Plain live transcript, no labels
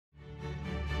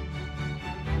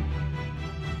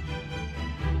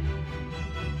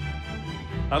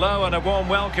Hello and a warm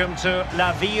welcome to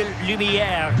La Ville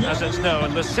Lumière, as it's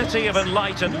known, the city of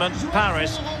enlightenment,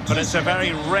 Paris. But it's a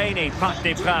very rainy Parc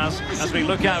des Princes as we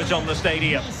look out on the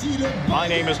stadium. My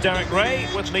name is Derek Ray.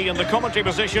 With me in the commentary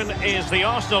position is the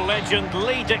Arsenal legend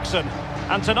Lee Dixon.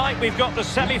 And tonight we've got the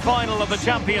semi-final of the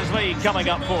Champions League coming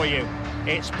up for you.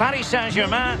 It's Paris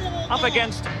Saint-Germain up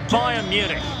against Bayern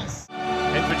Munich.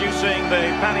 Introducing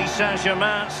the Paris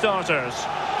Saint-Germain starters.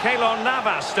 Keylor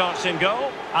Navas starts in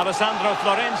goal. Alessandro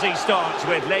Florenzi starts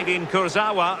with Ledin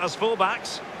Kurzawa as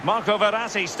fullbacks. Marco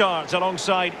Verratti starts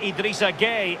alongside Idrissa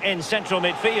Gueye in central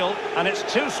midfield. And it's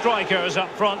two strikers up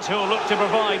front who'll look to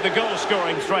provide the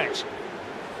goal-scoring threat.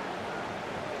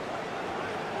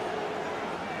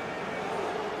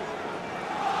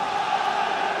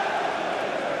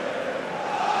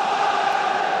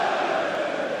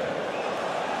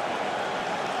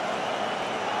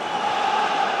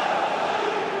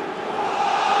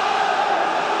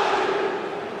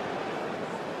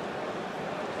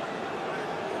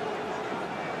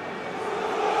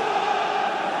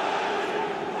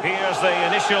 Here's the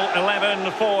initial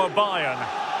 11 for Bayern.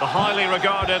 The highly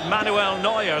regarded Manuel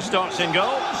Neuer starts in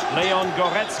goal. Leon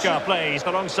Goretzka plays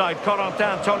alongside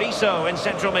Corentin Tolisso in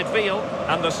central midfield.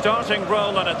 And the starting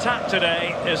role in attack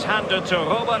today is handed to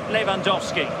Robert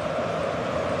Lewandowski.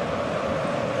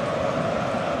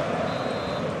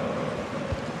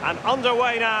 And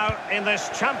underway now in this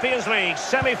Champions League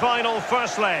semi-final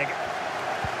first leg.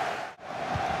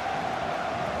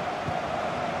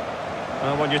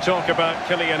 When you talk about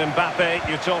Kylian Mbappe,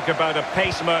 you talk about a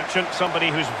pace merchant, somebody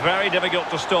who's very difficult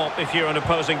to stop if you're an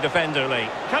opposing defender, Lee.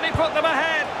 Can he put them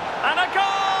ahead? And a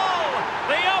goal!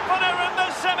 The opener in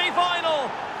the semi-final!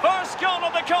 First goal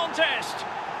of the contest!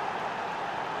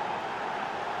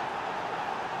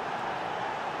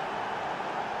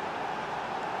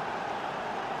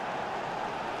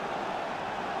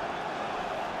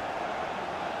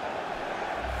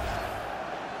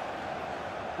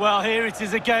 Well, here it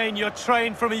is again. You're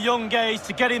trained from a young age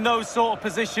to get in those sort of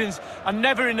positions, and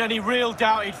never in any real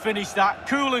doubt he'd finish that.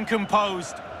 Cool and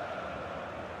composed.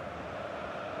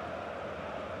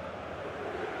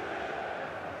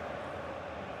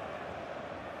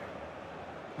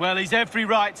 Well, he's every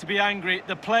right to be angry.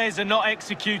 The players are not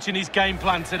executing his game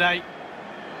plan today.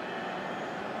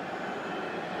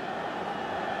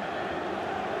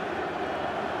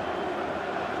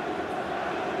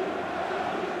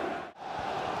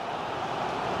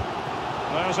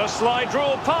 There's a slide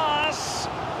rule pass.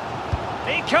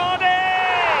 Icardi!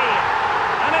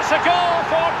 And it's a goal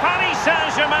for Paris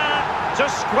Saint-Germain to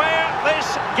square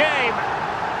this game.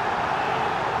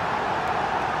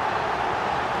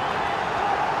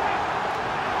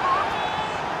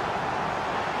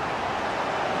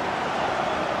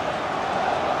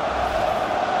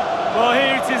 Well,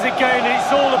 here it is again, and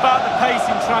it's all about the pace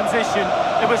in transition.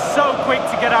 It was so quick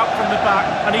to get out from the back,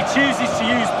 and he chooses to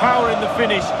use power in the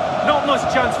finish. Not much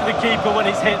chance for the keeper when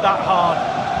it's hit that hard.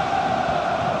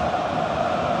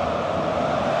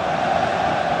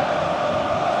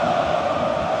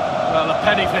 Well, a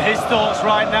penny for his thoughts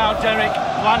right now, Derek.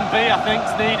 Plan B, I think,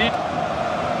 is needed.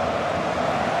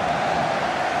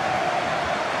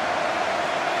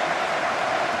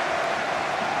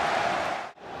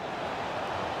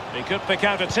 He could pick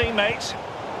out a teammate,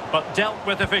 but dealt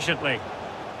with efficiently.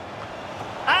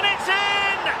 And it's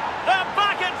in! They're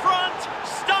back in front!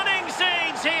 Stunning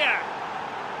scenes here!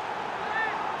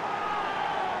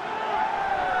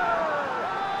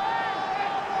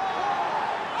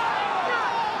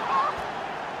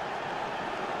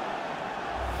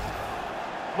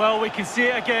 Well, we can see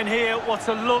it again here. What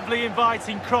a lovely,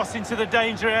 inviting cross into the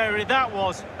danger area that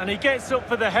was. And he gets up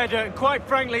for the header, and quite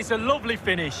frankly, it's a lovely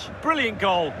finish. Brilliant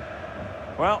goal.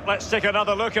 Well, let's take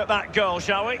another look at that goal,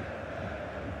 shall we?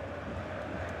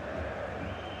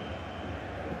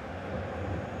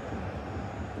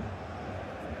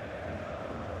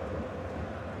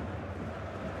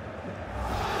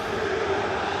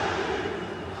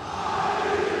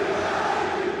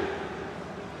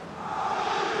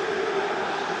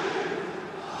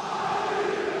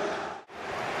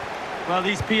 Well,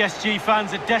 these PSG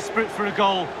fans are desperate for a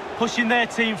goal, pushing their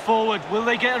team forward. Will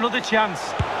they get another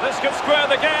chance? This could square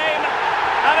the game,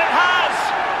 and it has!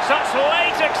 Such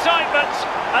late excitement,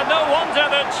 and no wonder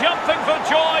they're jumping for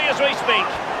joy as we speak.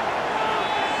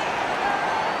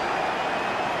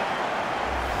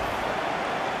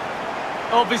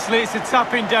 Obviously, it's a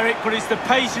tap-in, Derek, but it's the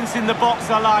patience in the box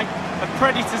I like. A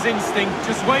predator's instinct,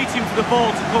 just waiting for the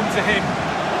ball to come to him.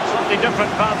 Slightly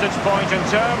different vantage point in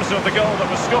terms of the goal that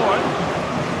was scored.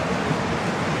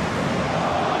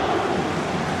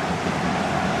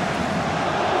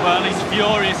 Well, Well, he's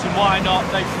furious, and why not?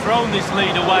 They've thrown this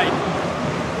lead away.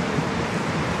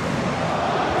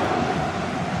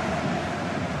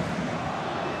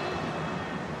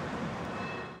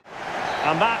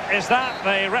 And that is that.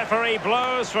 The referee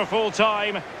blows for full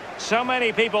time. So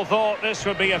many people thought this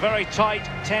would be a very tight,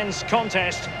 tense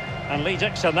contest. And Lee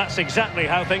Dixon, that's exactly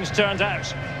how things turned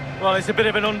out. Well, it's a bit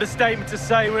of an understatement to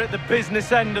say we're at the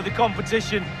business end of the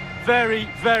competition. Very,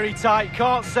 very tight.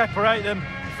 Can't separate them.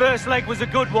 First leg was a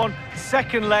good one.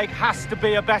 Second leg has to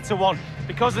be a better one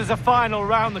because there's a final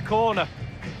round the corner.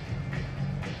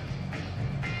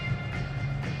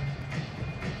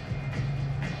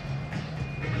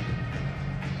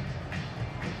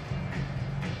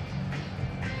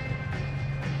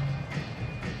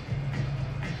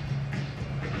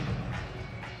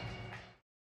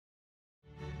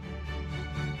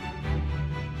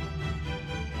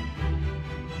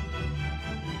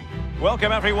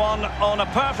 Welcome everyone on a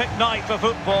perfect night for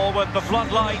football with the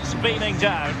floodlights beaming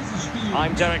down.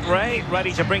 I'm Derek Ray,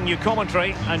 ready to bring you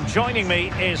commentary, and joining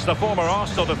me is the former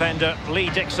Arsenal defender Lee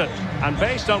Dixon. And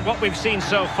based on what we've seen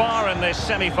so far in this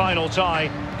semi-final tie,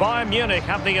 Bayern Munich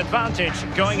have the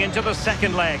advantage going into the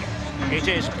second leg. It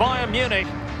is Bayern Munich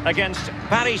against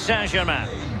Paris Saint-Germain.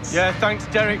 Yeah, thanks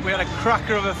Derek. We had a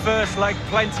cracker of a first leg,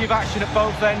 plenty of action at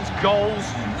both ends, goals.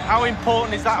 How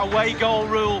important is that away goal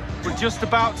rule? We're just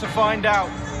about to find out.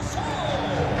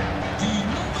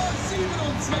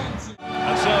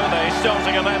 And so the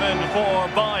starting 11 for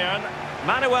Bayern.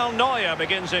 Manuel Neuer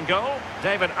begins in goal.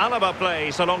 David Alaba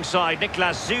plays alongside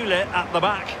Niklas Süle at the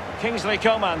back. Kingsley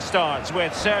Coman starts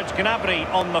with Serge Gnabry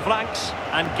on the flanks.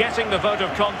 And getting the vote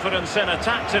of confidence in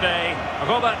attack today,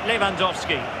 Robert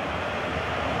Lewandowski.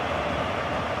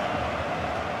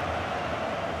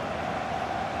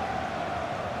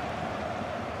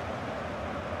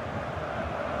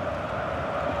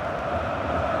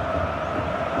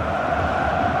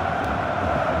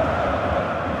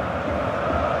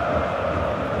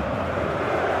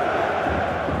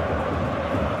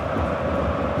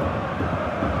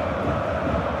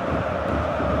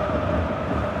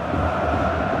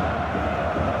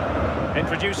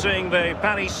 Introducing the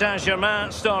Paris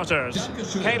Saint-Germain starters.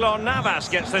 Keylor Navas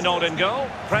gets the nod in goal.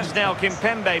 Presnel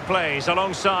Kimpembe plays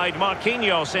alongside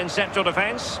Marquinhos in central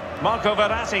defence. Marco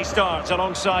Verratti starts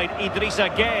alongside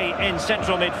Idrissa Gueye in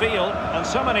central midfield. And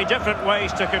so many different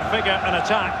ways to configure an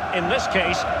attack. In this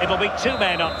case, it'll be two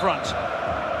men up front.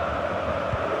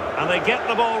 And they get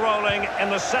the ball rolling in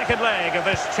the second leg of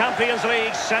this Champions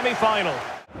League semi-final.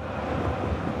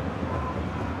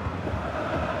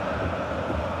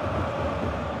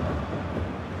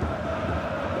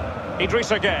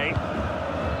 Idrissa Gueye.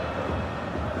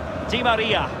 Di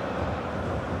Maria.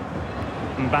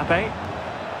 Mbappe.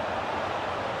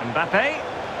 Mbappe.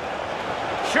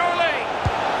 Surely.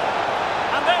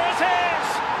 And there it is.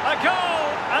 A goal.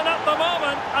 And at the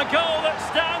moment, a goal that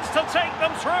stands to take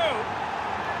them through.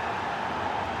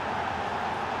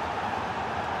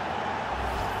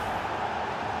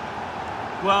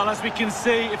 Well, as we can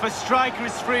see, if a striker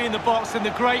is free in the box and the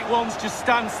great ones just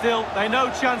stand still, they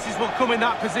know chances will come in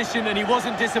that position, and he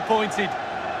wasn't disappointed.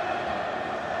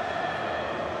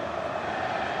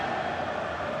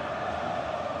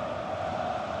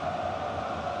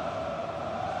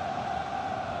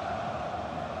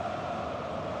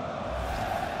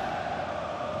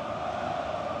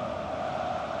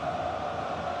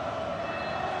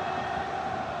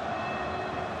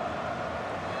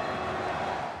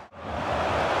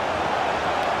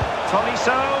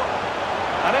 Tolisso,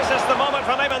 and is this the moment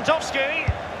for Lewandowski?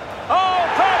 Oh,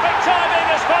 perfect timing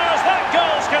as far as that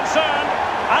goal's concerned,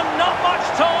 and not much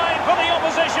time for the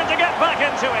opposition to get back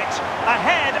into it.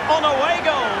 Ahead on away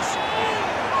goals.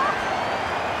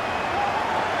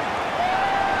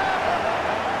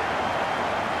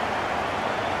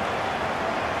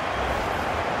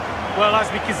 Well,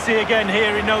 as we can see again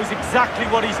here, he knows exactly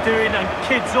what he's doing and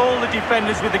kids all the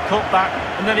defenders with the cutback,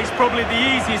 and then it's probably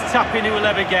the easiest tap-in he will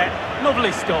ever get.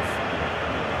 Lovely stuff.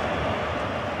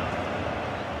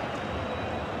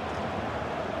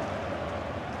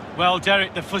 Well,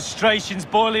 Derek, the frustration's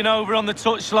boiling over on the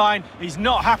touchline. He's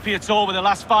not happy at all with the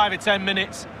last 5 or 10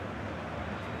 minutes.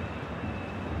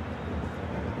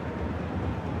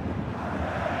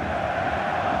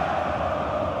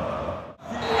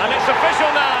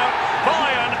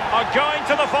 Going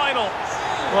to the final.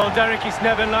 Well, Derek, it's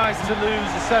never nice to lose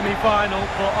a semi-final,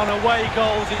 but on away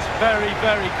goals it's very,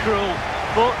 very cruel.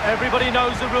 But everybody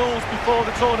knows the rules before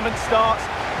the tournament starts.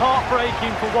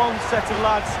 Heartbreaking for one set of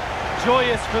lads,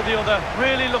 joyous for the other.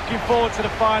 Really looking forward to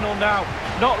the final now.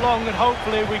 Not long, and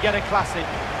hopefully we get a classic.